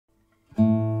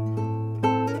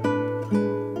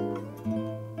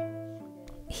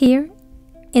Here,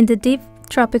 in the deep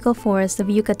tropical forest of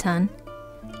Yucatan,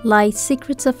 lie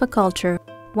secrets of a culture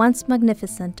once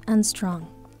magnificent and strong,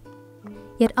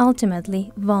 yet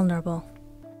ultimately vulnerable.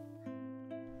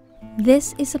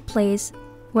 This is a place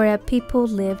where a people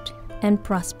lived and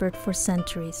prospered for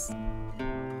centuries.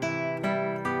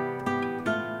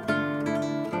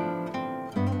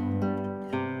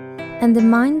 And the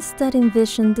minds that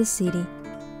envisioned the city,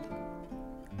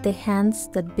 the hands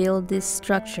that build these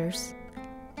structures,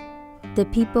 the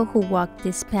people who walk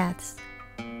these paths,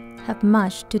 have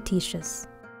much to teach us.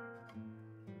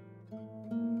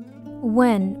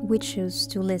 When we choose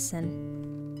to listen.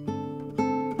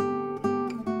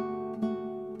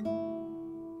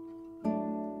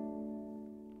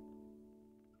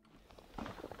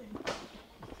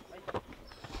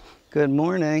 Good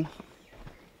morning.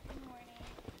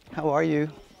 How are you?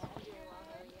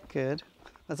 Good.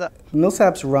 What's up?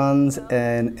 Millsaps runs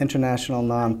an international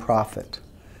nonprofit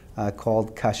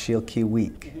called Kaxil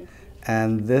Kiuic.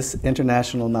 And this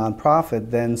international nonprofit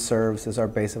then serves as our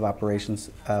base of operations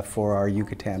for our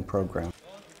Yucatan program.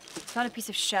 It's not a piece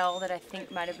of shell that I think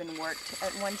might have been worked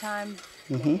at one time,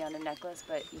 maybe on a necklace,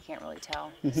 but you can't really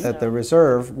tell. So. At the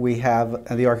reserve, we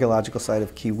have the archaeological site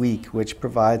of Kiuic, which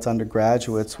provides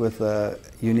undergraduates with a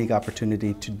unique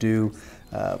opportunity to do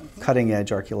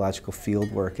cutting-edge archaeological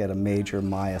fieldwork at a major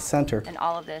Maya center. And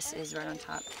all of this is right on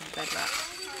top of bedrock,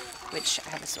 which I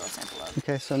have a soil sample of.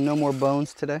 Okay, so no more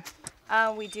bones today?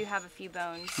 We do have a few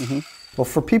bones. Well,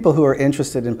 for people who are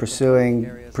interested in pursuing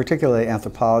particularly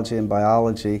anthropology and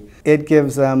biology, it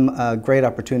gives them great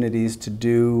opportunities to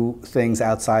do things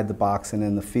outside the box and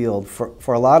in the field.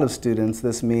 For a lot of students,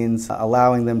 this means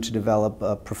allowing them to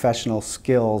develop professional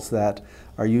skills that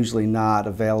are usually not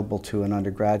available to an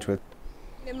undergraduate.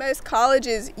 In most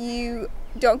colleges, you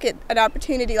don't get an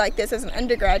opportunity like this as an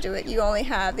undergraduate. You only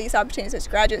have these opportunities as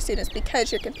graduate students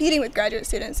because you're competing with graduate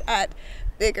students at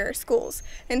bigger schools.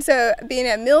 And so being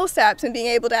at Millsaps and being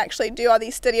able to actually do all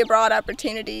these study abroad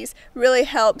opportunities really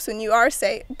helps when you are,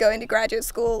 say, going to graduate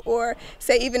school, or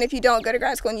say even if you don't go to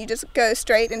grad school and you just go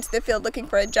straight into the field looking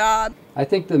for a job. I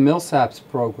think the Millsaps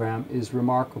program is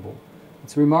remarkable.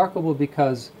 It's remarkable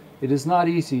because it is not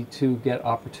easy to get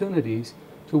opportunities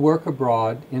to work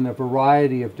abroad in a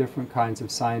variety of different kinds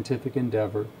of scientific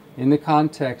endeavor in the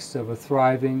context of a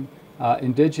thriving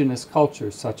indigenous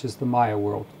culture such as the Maya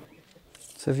world.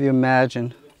 So if you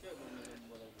imagine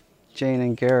Jane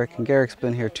and Garrick's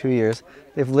been here 2 years,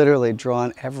 they've literally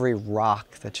drawn every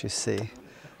rock that you see.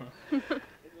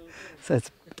 So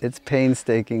it's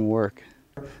painstaking work.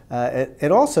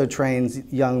 It also trains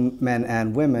young men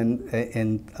and women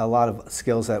in a lot of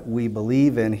skills that we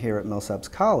believe in here at Millsaps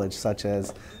College, such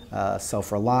as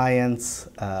self-reliance,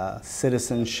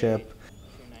 citizenship,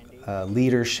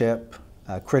 leadership,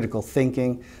 critical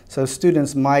thinking. So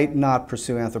students might not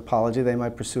pursue anthropology, they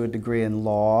might pursue a degree in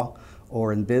law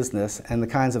or in business, and the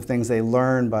kinds of things they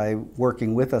learn by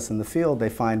working with us in the field they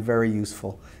find very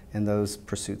useful in those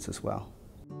pursuits as well.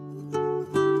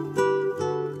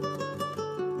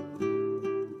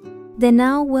 The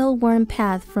now well-worn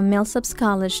path from Millsaps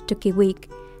College to Kiuic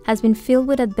has been filled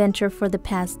with adventure for the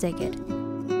past decade.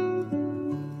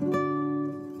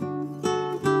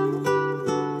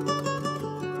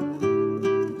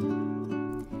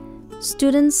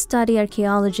 Students study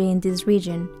archaeology in this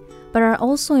region, but are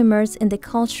also immersed in the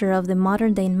culture of the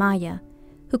modern-day Maya,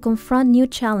 who confront new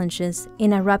challenges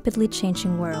in a rapidly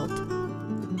changing world.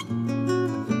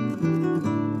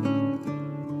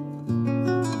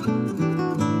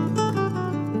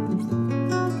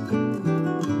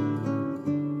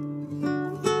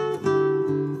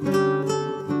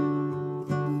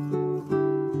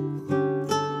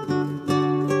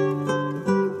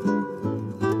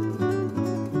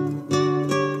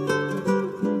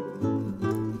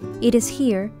 It is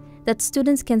here that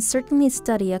students can certainly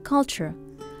study a culture,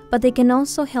 but they can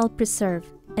also help preserve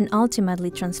and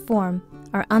ultimately transform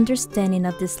our understanding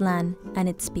of this land and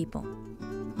its people.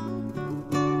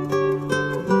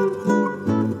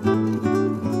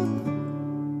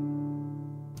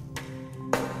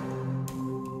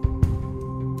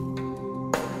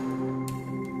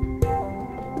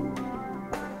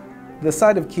 The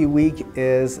site of Kiuic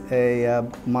is a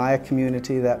Maya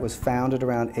community that was founded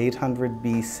around 800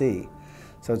 BC.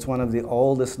 So it's one of the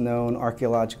oldest known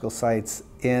archaeological sites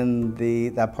in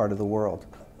that part of the world.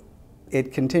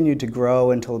 It continued to grow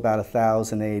until about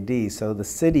 1000 AD, so the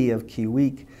city of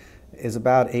Kiuic is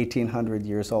about 1800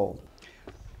 years old.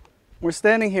 We're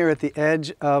standing here at the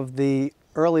edge of the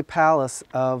early palace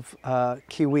of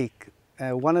Kiuic.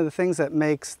 One of the things that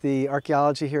makes the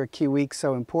archaeology here at Kiuic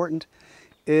so important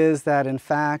is that in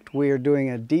fact we are doing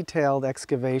a detailed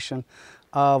excavation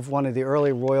of one of the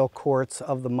early royal courts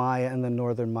of the Maya in the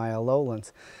northern Maya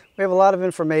lowlands. We have a lot of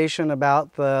information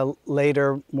about the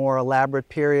later, more elaborate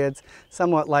periods,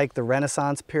 somewhat like the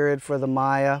Renaissance period for the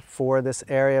Maya for this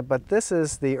area, but this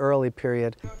is the early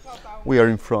period. We are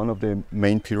in front of the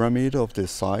main pyramid of the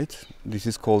site. This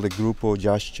is called the Grupo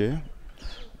Yaxche.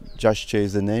 Yaxche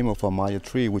is the name of a Maya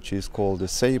tree, which is called the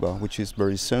ceiba, which is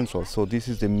very central. So this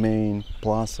is the main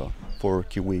plaza for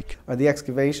Kiuic. The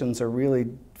excavations are really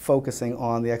focusing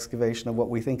on the excavation of what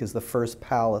we think is the first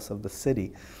palace of the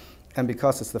city. And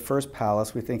because it's the first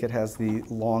palace, we think it has the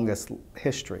longest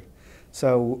history.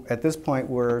 So at this point,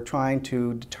 we're trying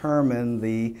to determine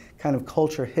the kind of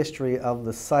culture history of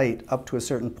the site up to a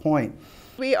certain point.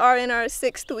 We are in our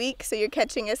 6th week, so you're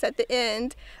catching us at the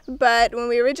end. But when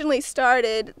we originally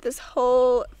started, this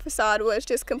whole facade was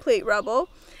just complete rubble.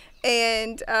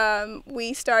 And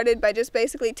we started by just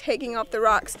basically taking off the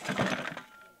rocks.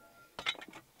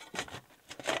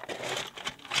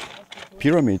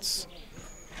 Pyramids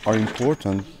are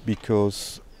important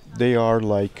because they are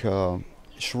like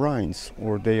shrines,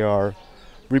 or they are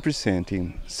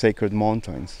representing sacred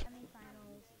mountains.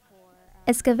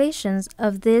 Excavations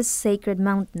of these sacred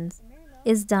mountains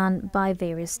is done by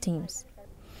various teams.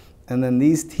 And then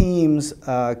these teams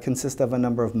consist of a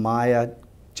number of Maya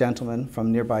gentlemen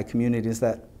from nearby communities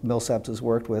that Millsaps has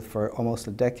worked with for almost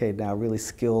a decade now, really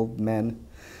skilled men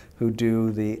who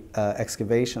do the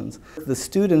excavations. The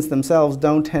students themselves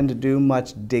don't tend to do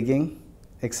much digging,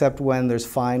 except when there's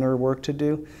finer work to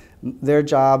do. Their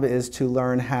job is to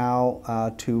learn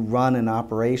how to run an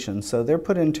operation, so they're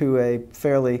put into a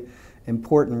fairly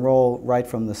important role right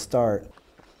from the start.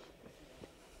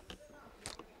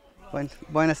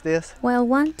 Buenos dias. While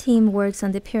one team works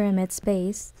on the pyramid's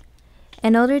base,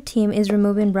 another team is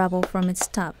removing rubble from its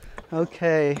top.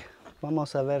 Okay,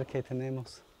 vamos a ver qué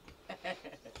tenemos.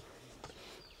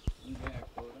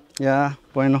 Yeah,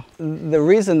 bueno. The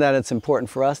reason that it's important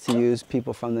for us to use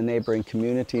people from the neighboring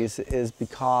communities is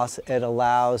because it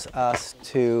allows us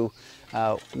to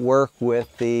work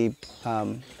with the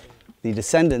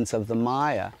descendants of the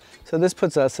Maya. So this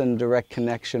puts us in direct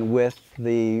connection with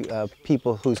the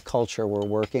people whose culture we're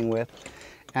working with.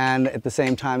 And at the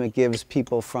same time, it gives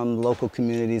people from local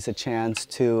communities a chance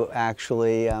to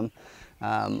actually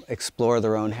explore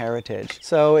their own heritage.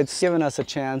 So it's given us a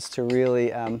chance to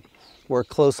really work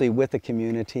closely with the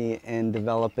community in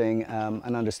developing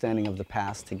an understanding of the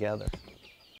past together.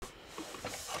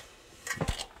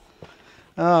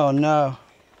 Oh no.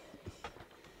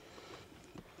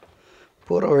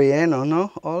 Puro relleno,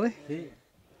 no, Oli?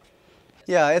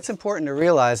 Yeah, it's important to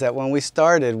realize that when we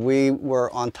started, we were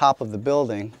on top of the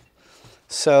building,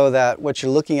 so that what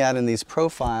you're looking at in these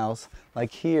profiles,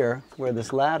 like here, where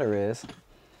this ladder is,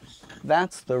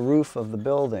 that's the roof of the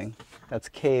building that's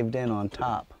caved in on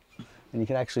top. And you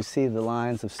can actually see the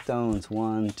lines of stones,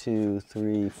 1, 2,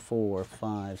 3, 4,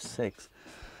 5, 6.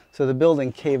 So the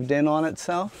building caved in on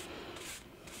itself.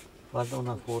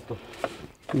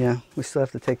 Yeah, we still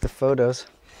have to take the photos.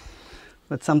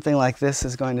 But something like this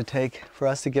is going to take, for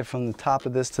us to get from the top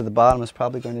of this to the bottom, is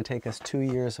probably going to take us 2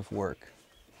 years of work.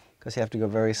 Because you have to go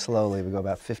very slowly. We go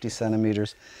about 50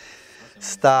 centimeters,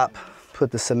 stop,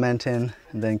 put the cement in,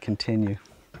 and then continue.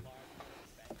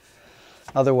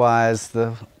 Otherwise,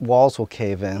 the walls will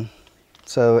cave in.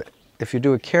 So if you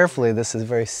do it carefully, this is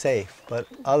very safe. But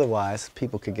otherwise,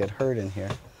 people could get hurt in here.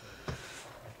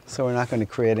 So we're not going to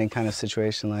create any kind of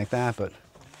situation like that. But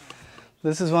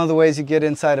this is one of the ways you get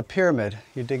inside a pyramid.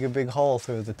 You dig a big hole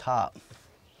through the top.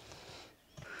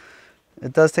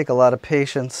 It does take a lot of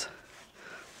patience.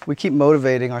 We keep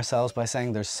motivating ourselves by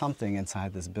saying there's something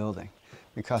inside this building,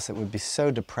 because it would be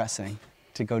so depressing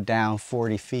to go down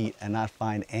 40 feet and not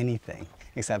find anything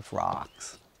except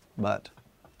rocks. But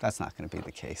that's not going to be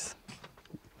the case.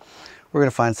 We're going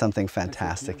to find something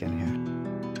fantastic in here.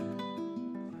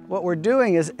 What we're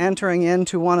doing is entering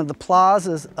into one of the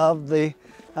plazas of the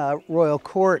royal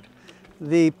court.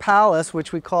 The palace,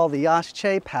 which we call the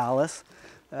Yaxche Palace,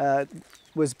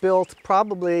 was built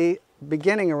probably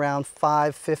beginning around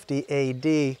 550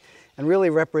 AD, and really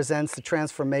represents the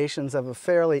transformations of a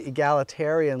fairly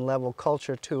egalitarian level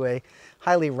culture to a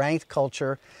highly ranked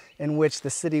culture in which the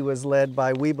city was led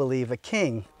by, we believe, a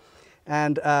king.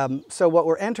 And so what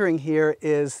we're entering here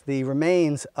is the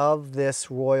remains of this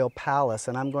royal palace,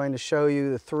 and I'm going to show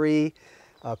you the 3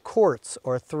 courts,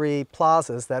 or 3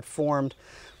 plazas, that formed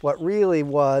what really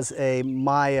was a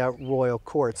Maya royal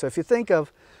court. So if you think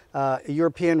of a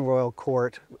European royal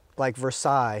court like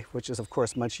Versailles, which is of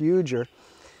course much huger,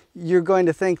 you're going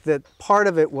to think that part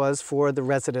of it was for the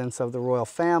residents of the royal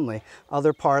family.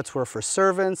 Other parts were for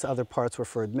servants, other parts were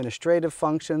for administrative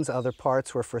functions, other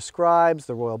parts were for scribes,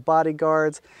 the royal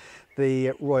bodyguards,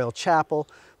 the royal chapel.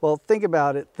 Well, think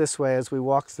about it this way as we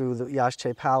walk through the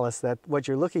Yaxche Palace, that what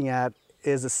you're looking at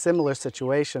is a similar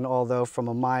situation, although from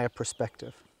a Maya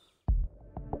perspective.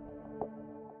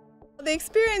 The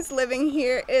experience living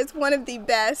here is one of the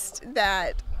best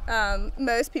that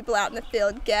most people out in the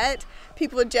field get.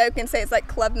 People joke and say it's like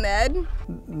Club Med.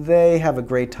 They have a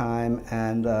great time,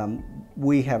 and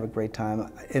we have a great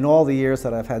time. In all the years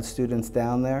that I've had students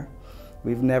down there,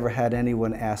 we've never had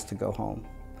anyone ask to go home.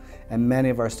 And many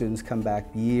of our students come back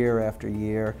year after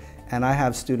year. And I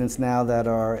have students now that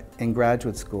are in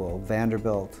graduate school,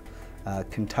 Vanderbilt,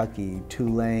 Kentucky,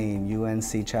 Tulane,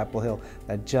 UNC, Chapel Hill,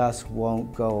 that just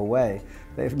won't go away.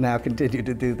 They've now continued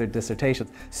to do their dissertations.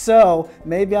 So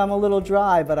maybe I'm a little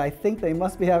dry, but I think they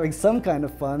must be having some kind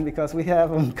of fun, because we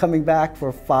have them coming back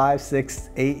for 5, 6,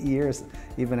 8 years,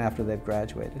 even after they've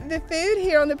graduated. The food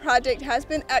here on the project has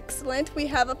been excellent. We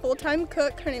have a full-time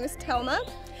cook. Her name is Telma,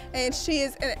 and she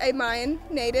is a Mayan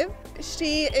native.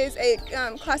 She is a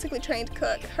classically trained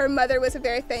cook. Her mother was a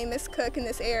very famous cook in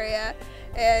this area,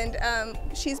 and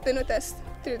she's been with us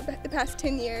through the past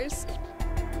 10 years.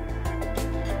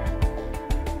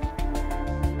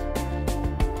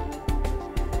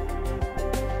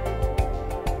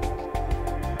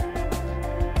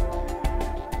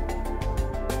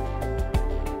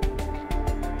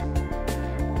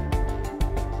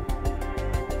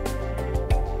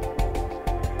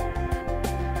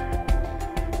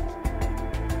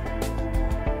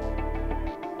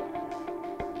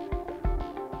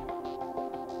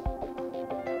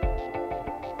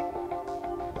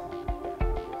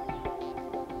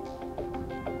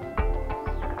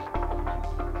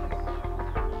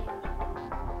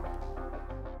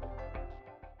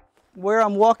 Where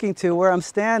I'm walking to, where I'm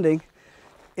standing,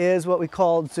 is what we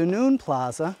call Zunun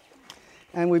Plaza,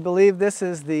 and we believe this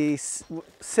is the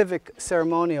civic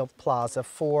ceremonial plaza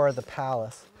for the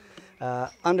palace.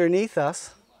 Underneath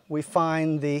us, we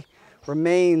find the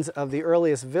remains of the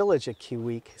earliest village at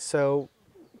Kiuic. So,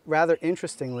 rather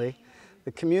interestingly,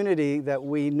 the community that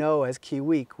we know as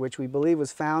Kiuic, which we believe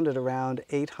was founded around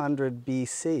 800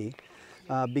 BC,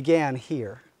 began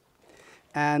here.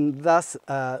 And thus,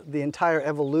 the entire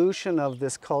evolution of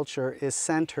this culture is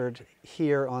centered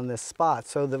here on this spot.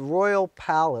 So the royal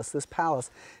palace, this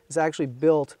palace, is actually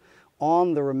built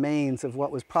on the remains of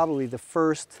what was probably the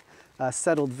first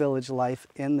settled village life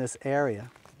in this area.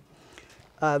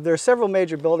 There are several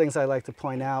major buildings I'd like to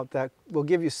point out that will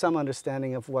give you some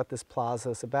understanding of what this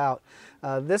plaza is about.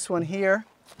 This one here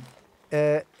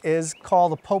is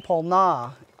called the Popol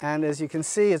Na, and as you can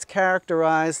see, it's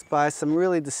characterized by some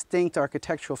really distinct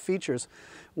architectural features.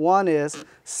 One is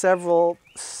several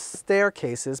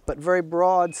staircases, but very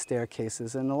broad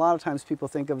staircases, and a lot of times people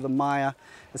think of the Maya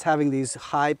as having these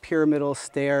high pyramidal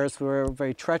stairs that are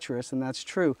very treacherous, and that's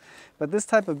true. But this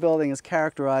type of building is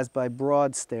characterized by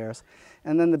broad stairs.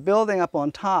 And then the building up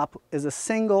on top is a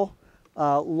single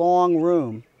long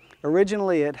room.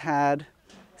 Originally it had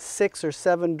 6 or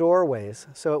 7 doorways,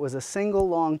 so it was a single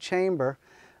long chamber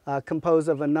composed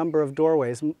of a number of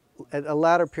doorways. At a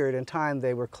latter period in time,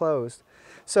 they were closed.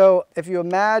 So if you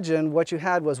imagine, what you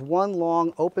had was one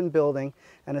long open building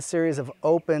and a series of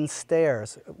open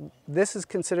stairs. This is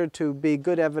considered to be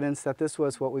good evidence that this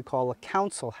was what we call a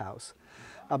council house,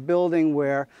 a building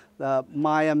where the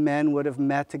Maya men would have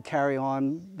met to carry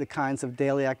on the kinds of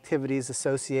daily activities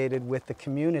associated with the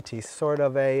community, sort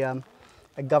of a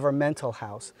governmental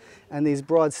house. And these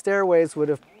broad stairways would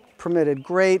have permitted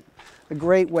a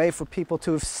great way for people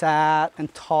to have sat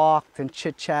and talked and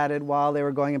chit-chatted while they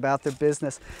were going about their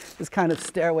business. This kind of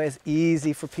stairway is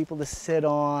easy for people to sit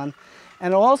on.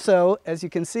 And also, as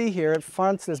you can see here, it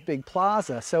fronts this big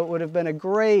plaza, so it would have been a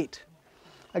great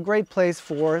place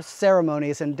for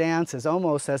ceremonies and dances,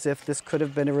 almost as if this could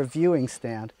have been a reviewing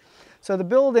stand. So the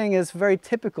building is very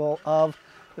typical of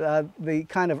the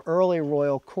kind of early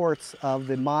royal courts of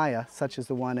the Maya, such as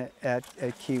the one at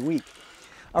Kiuic.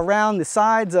 Around the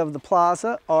sides of the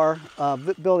plaza are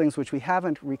buildings which we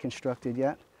haven't reconstructed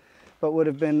yet, but would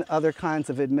have been other kinds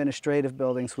of administrative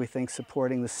buildings, we think,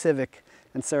 supporting the civic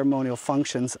and ceremonial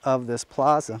functions of this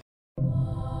plaza.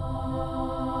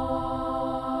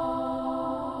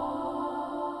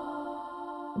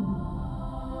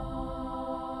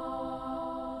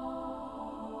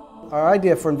 Our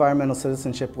idea for environmental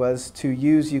citizenship was to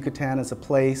use Yucatan as a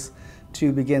place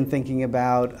to begin thinking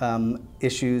about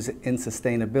issues in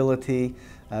sustainability,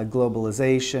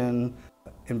 globalization,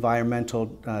 environmental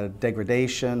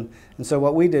degradation. And so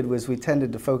what we did was we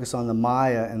tended to focus on the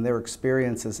Maya and their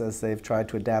experiences as they've tried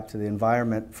to adapt to the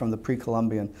environment from the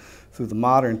pre-Columbian through the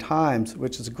modern times,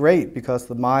 which is great because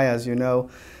the Maya, as you know,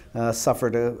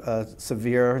 suffered a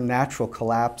severe natural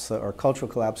collapse or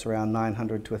cultural collapse around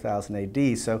 900 to 1000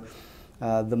 AD. So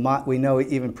we know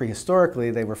even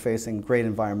prehistorically they were facing great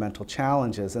environmental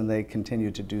challenges, and they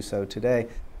continue to do so today.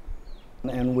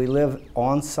 And we live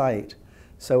on site.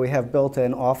 So we have built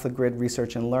an off-the-grid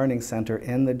research and learning center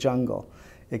in the jungle.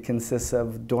 It consists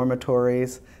of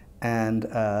dormitories and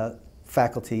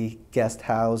faculty guest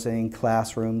housing,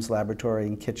 classrooms, laboratory,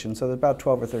 and kitchen. So there's about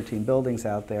 12 or 13 buildings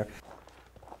out there.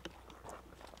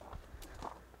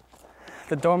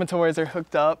 The dormitories are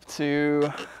hooked up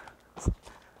to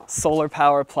solar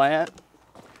power plant.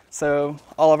 So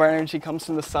all of our energy comes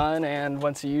from the sun, and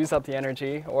once you use up the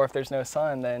energy, or if there's no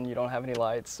sun, then you don't have any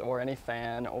lights or any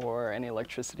fan or any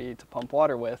electricity to pump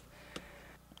water with.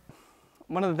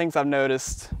 One of the things I've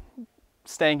noticed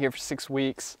staying here for 6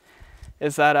 weeks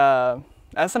is that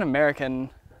as an American,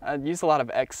 I use a lot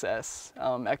of excess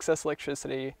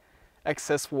electricity,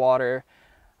 excess water.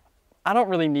 I don't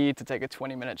really need to take a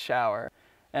 20-minute shower.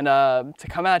 And to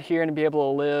come out here and be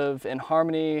able to live in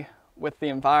harmony with the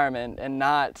environment and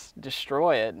not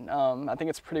destroy it, I think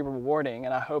it's pretty rewarding,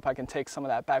 and I hope I can take some of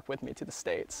that back with me to the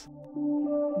States.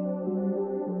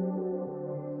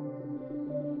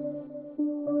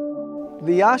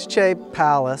 The Yaxche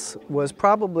Palace was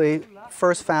probably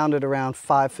first founded around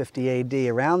 550 AD.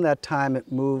 Around that time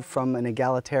it moved from an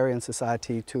egalitarian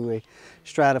society to a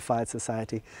stratified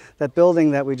society. That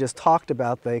building that we just talked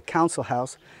about, the council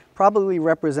house, probably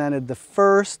represented the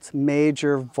first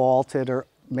major vaulted or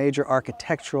major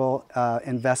architectural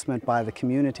investment by the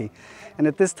community. And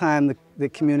at this time the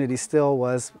community still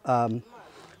was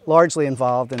largely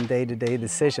involved in day-to-day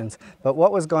decisions. But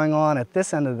what was going on at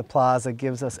this end of the plaza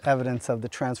gives us evidence of the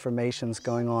transformations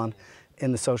going on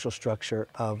in the social structure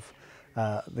of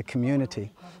the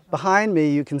community. Behind me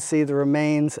you can see the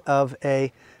remains of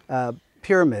a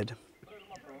pyramid.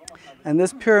 And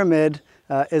this pyramid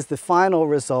is the final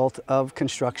result of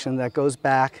construction that goes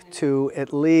back to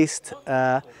at least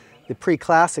the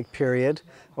pre-classic period,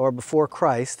 or before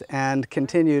Christ, and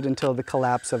continued until the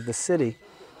collapse of the city.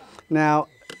 Now,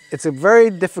 it's a very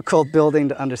difficult building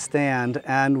to understand,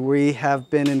 and we have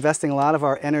been investing a lot of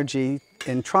our energy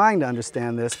in trying to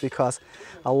understand this, because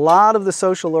a lot of the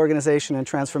social organization and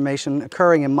transformation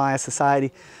occurring in Maya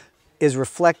society is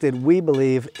reflected, we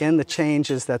believe, in the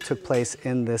changes that took place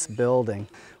in this building.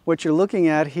 What you're looking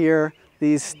at here,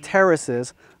 these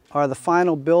terraces, are the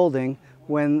final building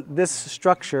when this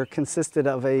structure consisted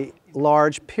of a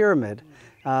large pyramid.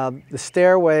 The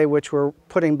stairway, which we're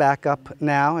putting back up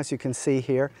now, as you can see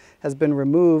here, has been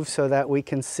removed so that we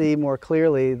can see more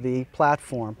clearly the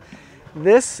platform.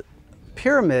 This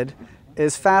pyramid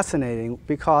is fascinating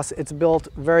because it's built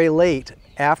very late,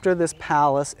 after this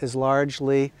palace is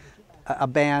largely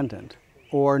abandoned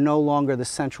or no longer the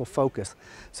central focus.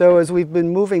 So as we've been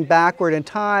moving backward in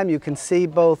time, you can see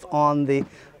both on the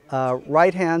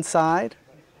right-hand side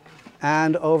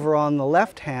and over on the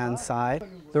left-hand side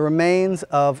the remains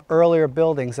of earlier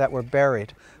buildings that were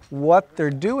buried. What they're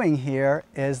doing here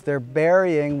is they're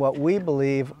burying what we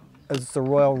believe is the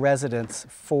royal residence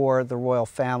for the royal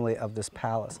family of this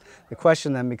palace. The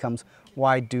question then becomes,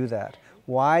 why do that?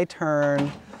 Why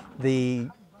turn the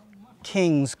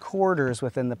king's quarters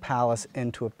within the palace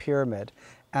into a pyramid?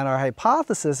 And our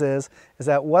hypothesis is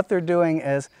that what they're doing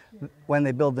is, when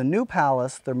they build the new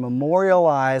palace, they're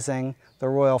memorializing the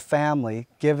royal family,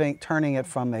 turning it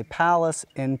from a palace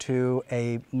into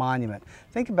a monument.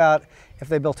 Think about if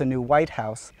they built a new White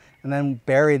House and then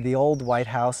buried the old White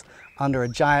House under a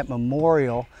giant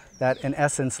memorial that in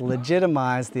essence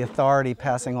legitimized the authority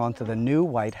passing on to the new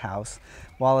White House,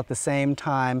 while at the same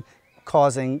time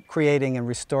creating and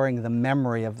restoring the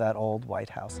memory of that old White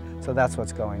House. So that's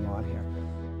what's going on here.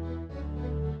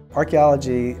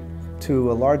 Archaeology,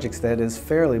 to a large extent, is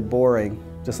fairly boring,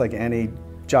 just like any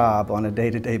job on a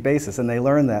day-to-day basis, and they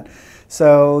learn that.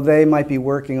 So they might be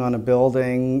working on a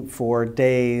building for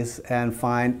days and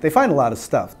they find a lot of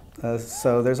stuff.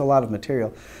 So there's a lot of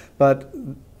material. But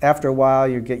after a while,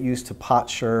 you get used to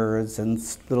potsherds and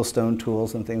little stone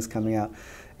tools and things coming out.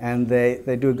 And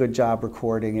they do a good job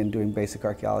recording and doing basic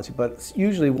archaeology. But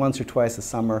usually once or twice a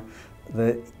summer,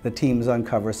 the teams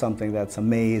uncover something that's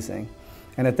amazing.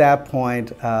 And at that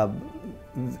point,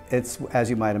 it's, as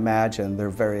you might imagine, they're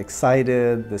very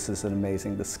excited. This is an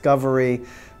amazing discovery.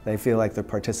 They feel like they're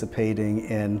participating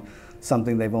in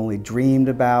something they've only dreamed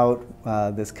about,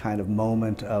 this kind of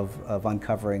moment of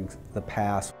uncovering the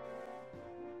past.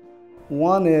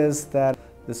 One is that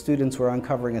the students were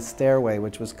uncovering a stairway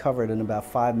which was covered in about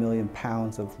 5 million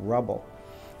pounds of rubble.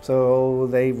 So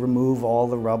they remove all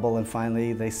the rubble and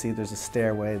finally they see there's a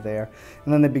stairway there.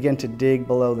 And then they begin to dig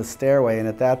below the stairway, and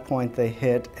at that point they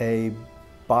hit a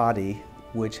body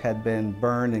which had been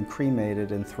burned and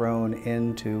cremated and thrown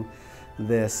into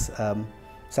this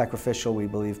sacrificial, we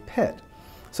believe, pit.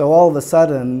 So all of a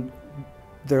sudden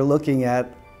they're looking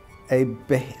at a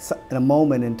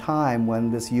moment in time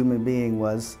when this human being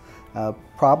was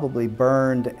probably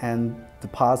burned and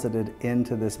deposited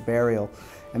into this burial.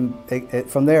 And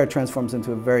from there it transforms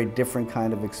into a very different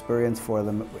kind of experience for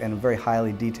them and a very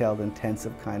highly detailed,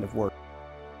 intensive kind of work.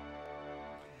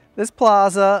 This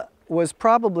plaza was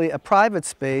probably a private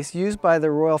space used by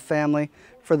the royal family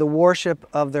for the worship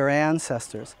of their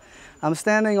ancestors. I'm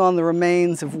standing on the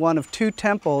remains of one of 2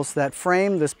 temples that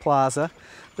frame this plaza.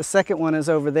 The second one is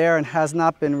over there and has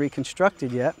not been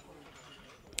reconstructed yet.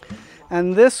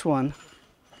 And this one,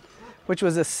 which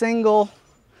was a single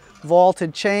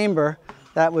vaulted chamber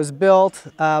that was built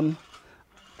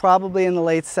probably in the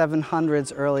late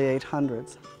 700s, early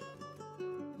 800s.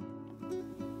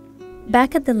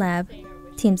 Back at the lab,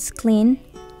 teams clean,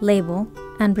 label,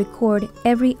 and record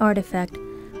every artifact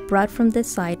brought from the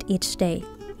site each day.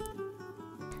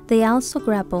 They also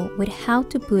grapple with how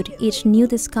to put each new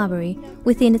discovery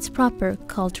within its proper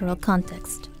cultural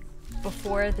context.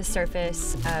 Before the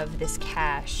surface of this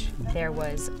cache, there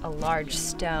was a large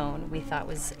stone we thought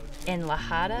was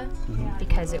enlajada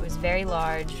because it was very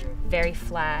large, very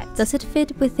flat. Does it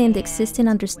fit within the existing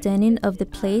understanding of the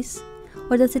place,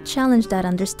 or does it challenge that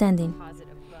understanding?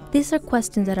 These are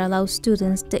questions that allow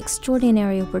students the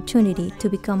extraordinary opportunity to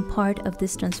become part of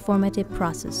this transformative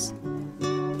process.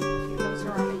 Those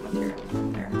are all the materials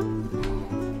in there,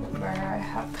 where I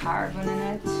have carbon in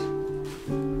it.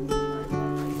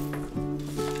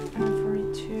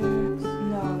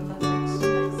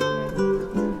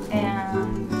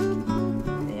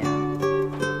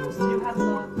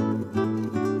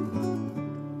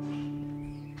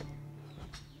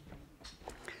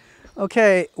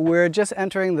 Okay, we're just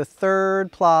entering the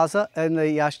 3rd plaza, and the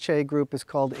Yaxche group is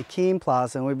called Ikim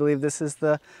Plaza, and we believe this is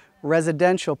the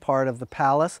residential part of the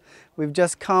palace. We've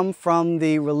just come from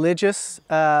the religious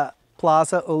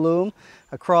Plaza Ulum,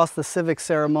 across the civic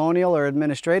ceremonial or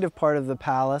administrative part of the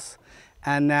palace,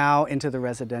 and now into the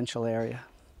residential area.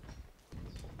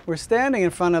 We're standing in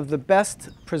front of the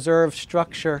best preserved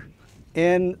structure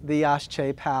in the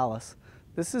Yaxche Palace.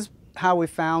 This is how we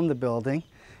found the building.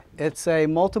 It's a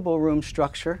multiple room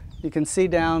structure. You can see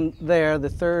down there the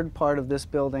 3rd part of this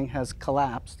building has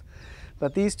collapsed,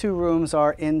 but these 2 rooms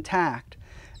are intact.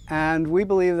 And we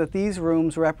believe that these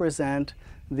rooms represent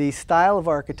the style of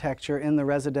architecture in the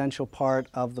residential part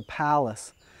of the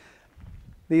palace.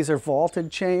 These are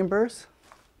vaulted chambers,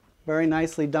 very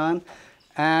nicely done,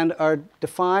 and are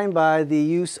defined by the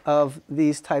use of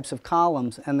these types of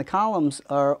columns. And the columns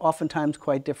are oftentimes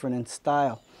quite different in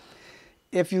style.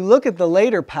 If you look at the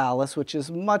later palace, which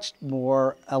is much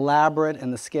more elaborate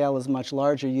and the scale is much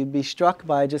larger, you'd be struck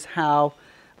by just how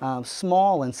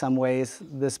small in some ways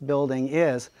this building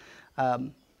is.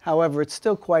 However, it's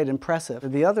still quite impressive.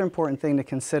 The other important thing to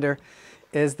consider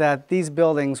is that these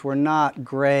buildings were not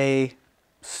gray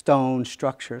stone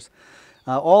structures.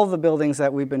 All of the buildings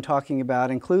that we've been talking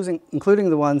about, including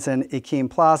the ones in Ikim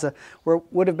Plaza,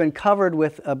 would have been covered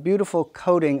with a beautiful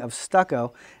coating of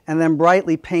stucco and then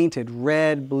brightly painted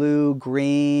red, blue,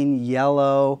 green,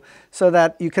 yellow, so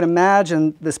that you can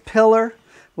imagine this pillar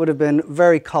would have been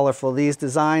very colorful. These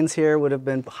designs here would have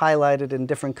been highlighted in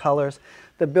different colors.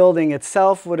 The building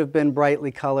itself would have been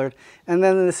brightly colored, and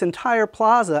then this entire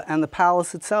plaza and the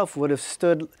palace itself would have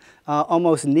stood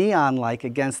almost neon-like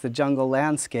against the jungle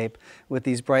landscape with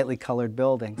these brightly colored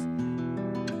buildings.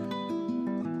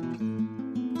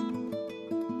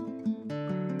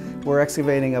 We're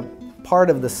excavating a part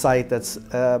of the site that's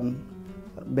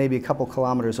maybe a couple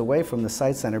kilometers away from the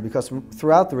site center, because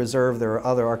throughout the reserve there are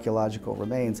other archaeological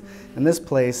remains. And this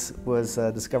place was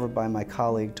discovered by my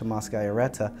colleague Tomas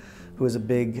Gallareta, who is a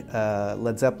big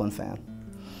Led Zeppelin fan.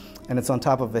 And it's on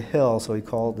top of a hill, so he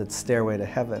called it Stairway to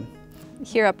Heaven.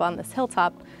 Here up on this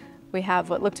hilltop, we have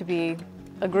what looked to be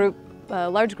a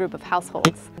large group of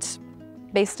households.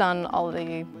 Based on all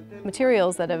the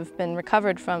materials that have been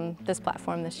recovered from this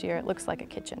platform this year, it looks like a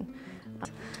kitchen.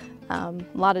 A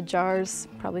lot of jars,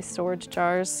 probably storage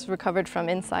jars, recovered from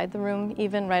inside the room,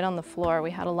 even right on the floor. We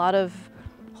had a lot of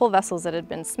whole vessels that had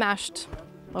been smashed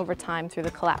over time through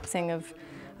the collapsing of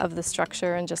the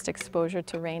structure and just exposure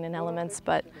to rain and elements,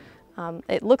 but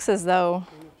it looks as though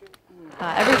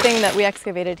everything that we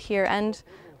excavated here and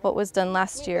what was done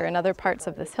last year in other parts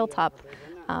of this hilltop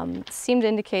seemed to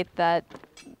indicate that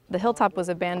The hilltop was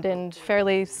abandoned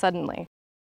fairly suddenly.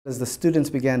 As the students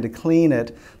began to clean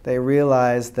it, they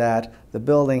realized that the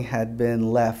building had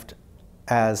been left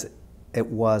as it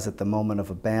was at the moment of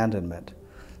abandonment.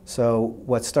 So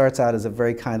what starts out as a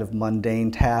very kind of mundane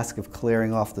task of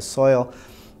clearing off the soil,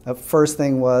 the first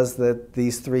thing was that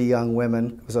these three young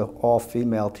women, it was an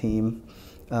all-female team,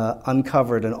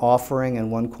 uncovered an offering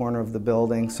in one corner of the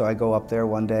building. So I go up there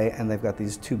one day and they've got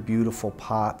these two beautiful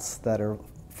pots that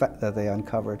they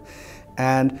uncovered.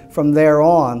 And from there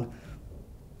on,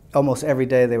 almost every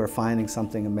day they were finding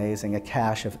something amazing, a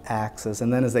cache of axes.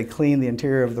 And then as they cleaned the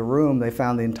interior of the room, they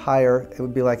found the entire, it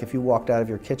would be like if you walked out of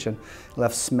your kitchen,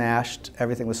 left smashed,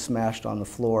 everything was smashed on the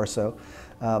floor. So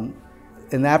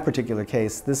in that particular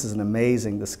case, this is an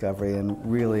amazing discovery and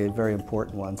really a very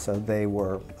important one. So they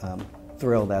were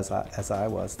thrilled, as I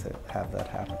was, to have that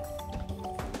happen.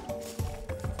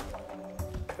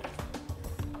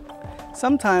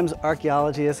 Sometimes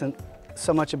archaeology isn't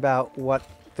so much about what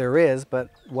there is, but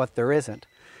what there isn't.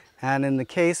 And in the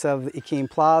case of the Iquim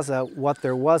Plaza, what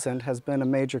there wasn't has been a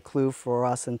major clue for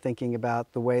us in thinking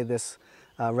about the way this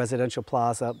residential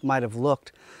plaza might have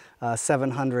looked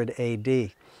 700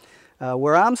 AD.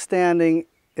 Where I'm standing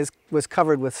was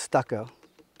covered with stucco,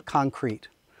 concrete.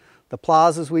 The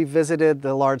plazas we visited,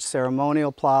 the large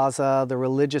ceremonial plaza, the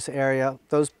religious area,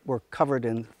 those were covered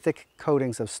in thick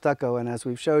coatings of stucco, and as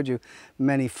we've showed you,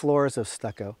 many floors of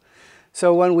stucco.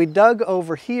 So when we dug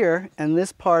over here in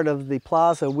this part of the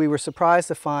plaza, we were surprised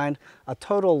to find a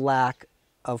total lack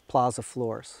of plaza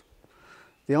floors.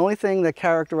 The only thing that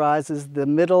characterizes the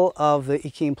middle of the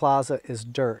Iquim Plaza is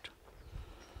dirt.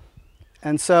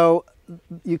 And so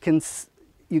you can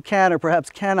or perhaps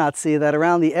cannot see that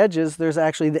around the edges, there's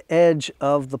actually the edge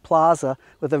of the plaza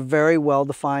with a very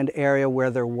well-defined area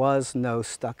where there was no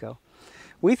stucco.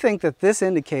 We think that this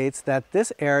indicates that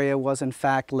this area was in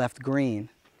fact left green.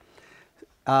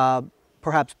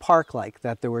 Perhaps park-like,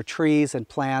 that there were trees and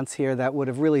plants here that would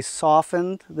have really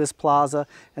softened this plaza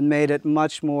and made it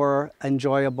much more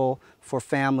enjoyable for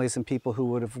families and people who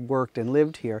would have worked and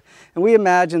lived here. And we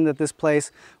imagine that this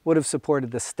place would have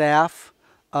supported the staff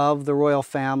of the royal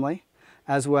family,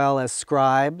 as well as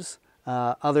scribes,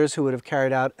 others who would have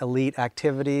carried out elite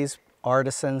activities,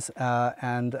 artisans,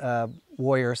 and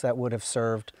warriors that would have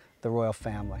served the royal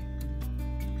family.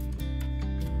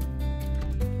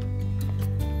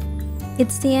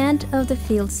 It's the end of the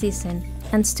field season,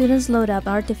 and students load up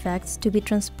artifacts to be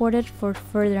transported for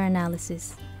further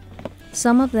analysis.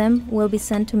 Some of them will be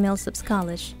sent to Millsaps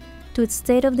College, to its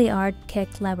state-of-the-art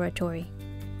Keck laboratory.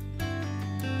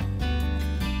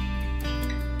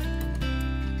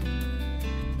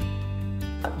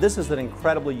 This is an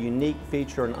incredibly unique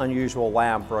feature and unusual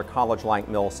lab for a college like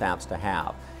Millsaps to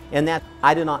have. And that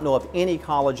I do not know of any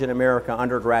college in America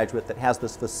undergraduate that has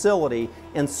this facility,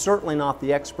 and certainly not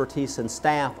the expertise and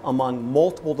staff among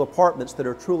multiple departments that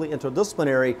are truly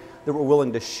interdisciplinary, that were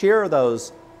willing to share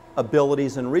those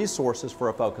abilities and resources for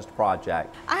a focused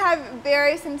project. I have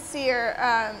very sincere,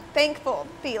 thankful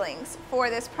feelings for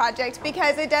this project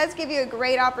because it does give you a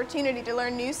great opportunity to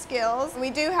learn new skills. We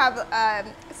do have a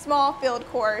small field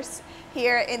course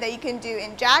here that you can do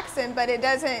in Jackson, but it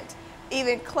doesn't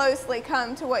even closely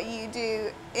come to what you do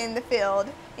in the field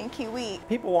in Kiuic.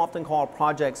 People often call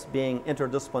projects being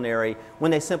interdisciplinary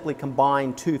when they simply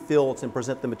combine two fields and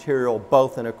present the material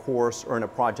both in a course or in a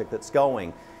project that's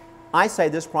going. I say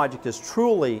this project is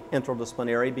truly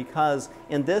interdisciplinary because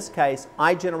in this case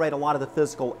I generate a lot of the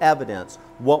physical evidence.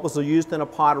 What was used in a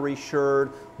pottery sherd,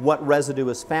 what residue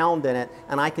is found in it,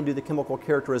 and I can do the chemical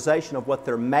characterization of what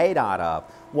they're made out of.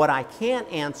 What I can't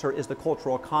answer is the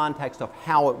cultural context of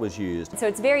how it was used. So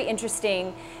it's very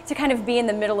interesting to kind of be in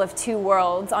the middle of two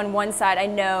worlds. On one side I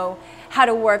know how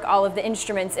to work all of the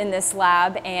instruments in this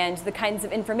lab and the kinds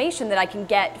of information that I can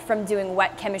get from doing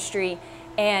wet chemistry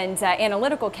and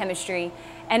analytical chemistry,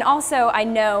 and also I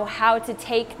know how to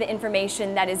take the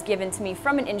information that is given to me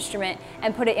from an instrument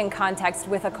and put it in context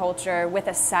with a culture, with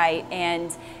a site,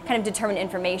 and kind of determine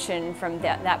information from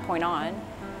that point on.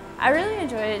 I really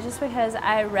enjoyed it just because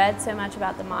I read so much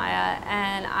about the Maya,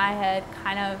 and I had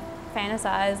kind of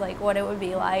fantasized like what it would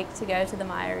be like to go to the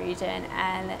Maya region,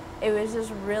 and it was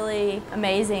just really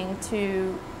amazing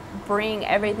to bring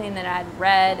everything that I'd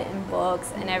read in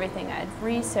books and everything I'd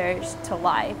researched to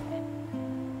life.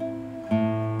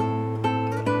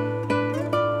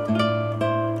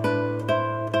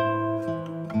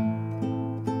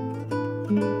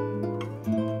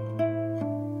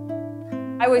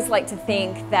 I always like to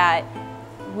think that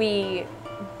we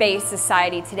base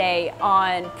society today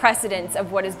on precedents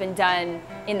of what has been done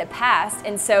in the past,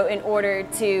 and so in order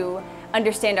to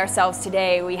understand ourselves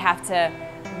today we have to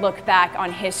look back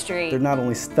on history. They're not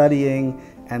only studying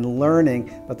and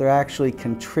learning, but they're actually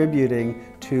contributing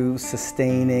to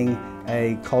sustaining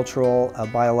a cultural, a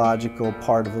biological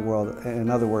part of the world. In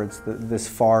other words, this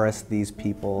forest, these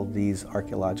people, these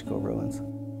archaeological ruins.